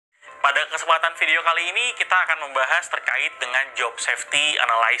Pada kesempatan video kali ini kita akan membahas terkait dengan job safety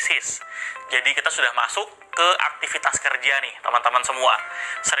analysis. Jadi kita sudah masuk ke aktivitas kerja nih teman-teman semua.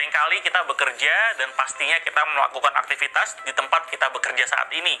 Seringkali kita bekerja dan pastinya kita melakukan aktivitas di tempat kita bekerja saat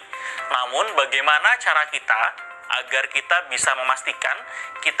ini. Namun bagaimana cara kita agar kita bisa memastikan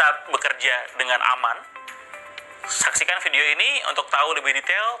kita bekerja dengan aman? Saksikan video ini untuk tahu lebih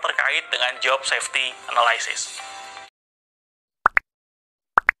detail terkait dengan job safety analysis.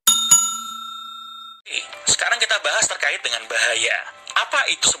 Sekarang kita bahas terkait dengan bahaya. Apa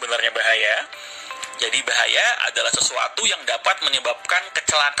itu sebenarnya bahaya? Jadi bahaya adalah sesuatu yang dapat menyebabkan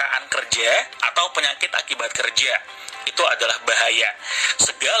kecelakaan kerja atau penyakit akibat kerja. Itu adalah bahaya.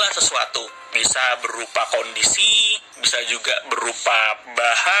 Segala sesuatu bisa berupa kondisi, bisa juga berupa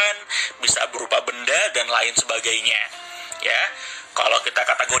bahan, bisa berupa benda dan lain sebagainya. Ya, kalau kita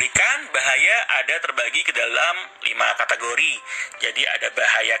kategorikan bahaya ada terbagi ke dalam 5 kategori. Jadi ada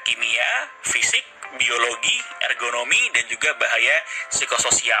bahaya kimia, fisik, biologi, ergonomi, dan juga bahaya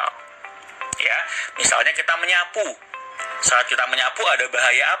psikososial. Ya, misalnya kita menyapu. Saat kita menyapu ada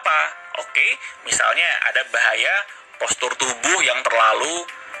bahaya apa? Oke, misalnya ada bahaya postur tubuh yang terlalu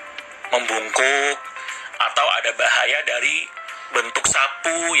membungkuk, atau ada bahaya dari bentuk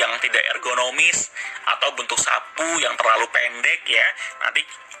sapu yang tidak ergonomis, atau bentuk sapu yang terlalu pendek ya. Nanti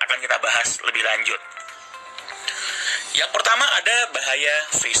akan kita bahas lebih lanjut. Yang pertama ada bahaya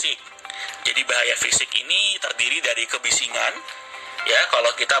fisik. Jadi bahaya fisik ini terdiri dari kebisingan. Ya,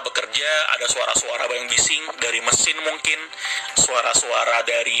 kalau kita bekerja ada suara-suara yang bising dari mesin mungkin, suara-suara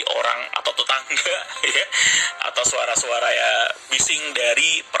dari orang atau tetangga ya, atau suara-suara ya bising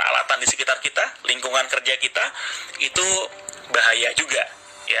dari peralatan di sekitar kita, lingkungan kerja kita, itu bahaya juga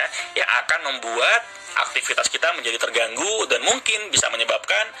ya, yang akan membuat aktivitas kita menjadi terganggu dan mungkin bisa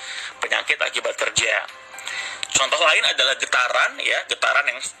menyebabkan penyakit akibat kerja. Contoh lain adalah getaran ya, getaran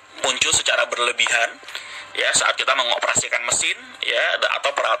yang muncul secara berlebihan ya saat kita mengoperasikan mesin ya,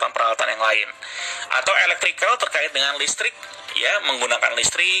 atau peralatan-peralatan yang lain. Atau electrical terkait dengan listrik ya, menggunakan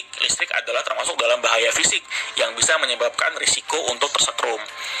listrik adalah termasuk dalam bahaya fisik yang bisa menyebabkan risiko untuk tersetrum.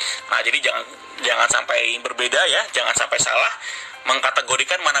 Nah, jadi jangan sampai berbeda ya, jangan sampai salah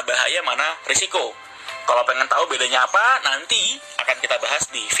mengkategorikan mana bahaya, mana risiko. Kalau pengen tahu bedanya apa, nanti akan kita bahas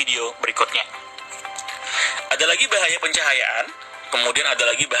di video berikutnya. Ada lagi bahaya pencahayaan, kemudian ada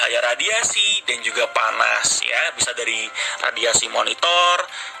lagi bahaya radiasi dan juga panas ya, bisa dari radiasi monitor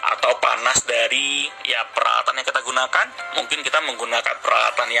atau panas dari ya peralatan yang kita gunakan. Mungkin kita menggunakan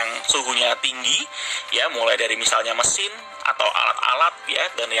peralatan yang suhunya tinggi ya, mulai dari misalnya mesin atau alat-alat ya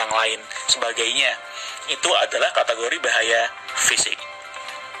dan yang lain sebagainya. Itu adalah kategori bahaya fisik.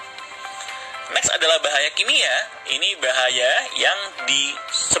 Next adalah bahaya kimia. Ini bahaya yang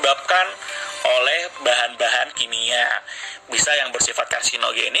disebabkan oleh bahan-bahan kimia. Bisa yang bersifat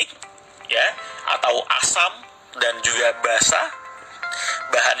karsinogenik ya, atau asam dan juga basa,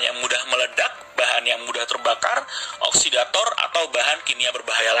 bahan yang mudah meledak, bahan yang mudah terbakar, oksidator atau bahan kimia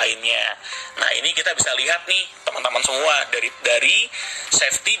berbahaya lainnya. Nah, ini kita bisa lihat nih teman-teman semua dari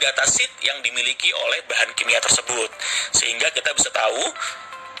safety data sheet yang dimiliki oleh bahan kimia tersebut, sehingga kita bisa tahu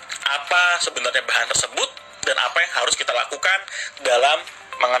apa sebenarnya bahan tersebut dan apa yang harus kita lakukan dalam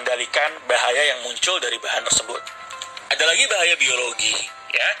mengendalikan bahaya yang muncul dari bahan tersebut. Ada lagi bahaya biologi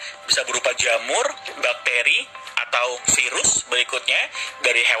ya, bisa berupa jamur, bakteri, atau virus berikutnya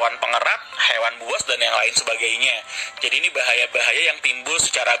dari hewan pengerat, hewan buas, dan yang lain sebagainya. Jadi ini bahaya-bahaya yang timbul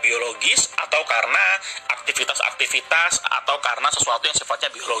secara biologis atau karena aktivitas-aktivitas atau karena sesuatu yang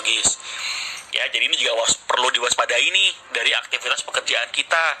sifatnya biologis. Ya, jadi ini juga perlu diwaspadai nih dari aktivitas pekerjaan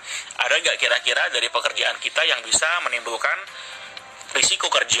kita. Ada nggak kira-kira dari pekerjaan kita yang bisa menimbulkan risiko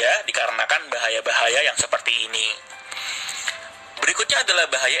kerja dikarenakan bahaya-bahaya yang seperti ini. Berikutnya adalah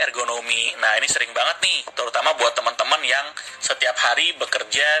bahaya ergonomi. Nah, ini sering banget nih, terutama buat teman-teman yang setiap hari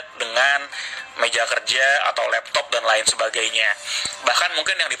bekerja dengan meja kerja atau laptop dan lain sebagainya. Bahkan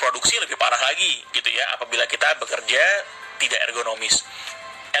mungkin yang diproduksi lebih parah lagi gitu ya, apabila kita bekerja tidak ergonomis.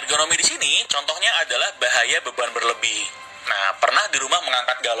 Ergonomi di sini contohnya adalah bahaya beban berlebih. Nah, pernah di rumah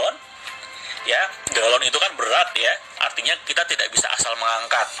mengangkat galon? Ya, galon itu kan berat ya, artinya kita tidak bisa asal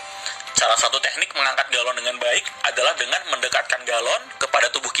mengangkat. Salah satu teknik mengangkat galon dengan baik adalah dengan mendekatkan galon kepada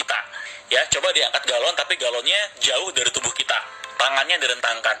tubuh kita. Ya, coba diangkat galon tapi galonnya jauh dari tubuh kita, tangannya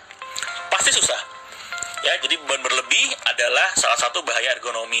direntangkan. Pasti susah. Ya, jadi beban berlebih adalah salah satu bahaya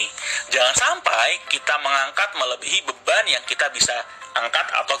ergonomi. Jangan sampai kita mengangkat melebihi beban yang kita bisa angkat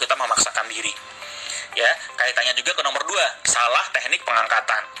atau kita memaksakan diri. Ya, kaitannya juga ke nomor 2, salah teknik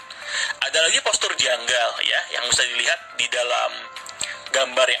pengangkatan. Ada lagi postur janggal ya, yang bisa dilihat di dalam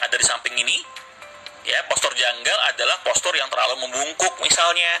gambar yang ada di samping ini. Ya, postur janggal adalah postur yang terlalu membungkuk,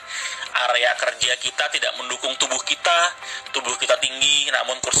 misalnya area kerja kita tidak mendukung tubuh kita tinggi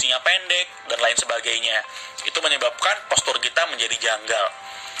namun kursinya pendek dan lain sebagainya. Itu menyebabkan postur kita menjadi janggal.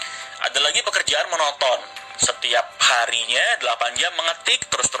 Ada lagi pekerjaan monoton, setiap harinya 8 jam mengetik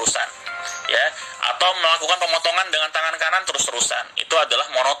terus-terusan, ya, atau melakukan pemotongan dengan tangan kanan terus-terusan. Itu adalah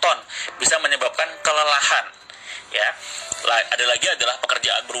monoton, bisa menyebabkan kelelahan. Ya, ada lagi adalah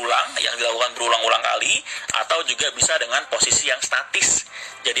pekerjaan berulang yang dilakukan berulang-ulang kali, atau juga bisa dengan posisi yang statis.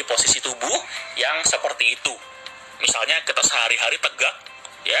 Jadi posisi tubuh yang seperti itu. Misalnya kita sehari-hari tegak,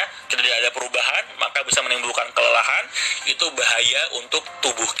 ya, tidak ada perubahan, maka bisa menimbulkan kelelahan. Itu bahaya untuk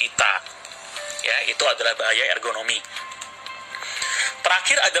tubuh kita. Ya, itu adalah bahaya ergonomi.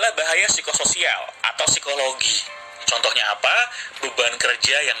 Terakhir adalah bahaya psikososial atau psikologi. Contohnya apa? Beban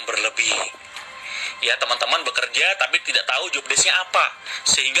kerja yang berlebih. Ya, teman-teman bekerja tapi tidak tahu job desk-nya apa,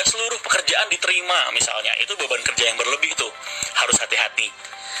 sehingga seluruh pekerjaan diterima misalnya. Itu beban kerja yang berlebih tuh. Harus hati-hati.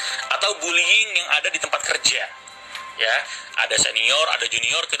 Atau bullying yang ada di tempat kerja. Ya, ada senior, ada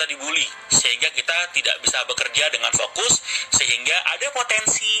junior, kita dibully sehingga kita tidak bisa bekerja dengan fokus, sehingga ada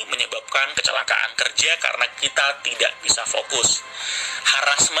potensi menyebabkan kecelakaan kerja karena kita tidak bisa fokus.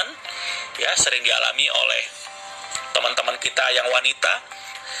 Harassment, ya, sering dialami oleh teman-teman kita yang wanita.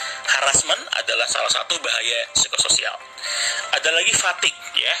 Harassment adalah salah satu bahaya psikososial. Ada lagi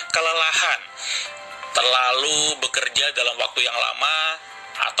fatigue, ya, kelelahan, terlalu bekerja dalam waktu yang lama,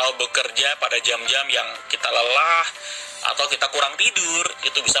 atau bekerja pada jam-jam yang kita lelah, atau kita kurang tidur,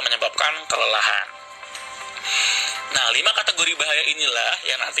 itu bisa menyebabkan kelelahan. Nah, 5 kategori bahaya inilah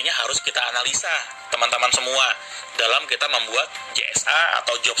yang nantinya harus kita analisa, teman-teman semua, dalam kita membuat JSA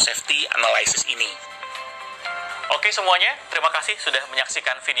atau Job Safety Analysis ini. Oke semuanya, terima kasih sudah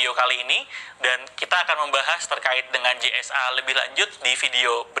menyaksikan video kali ini, dan kita akan membahas terkait dengan JSA lebih lanjut di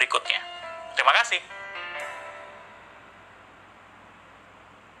video berikutnya. Terima kasih.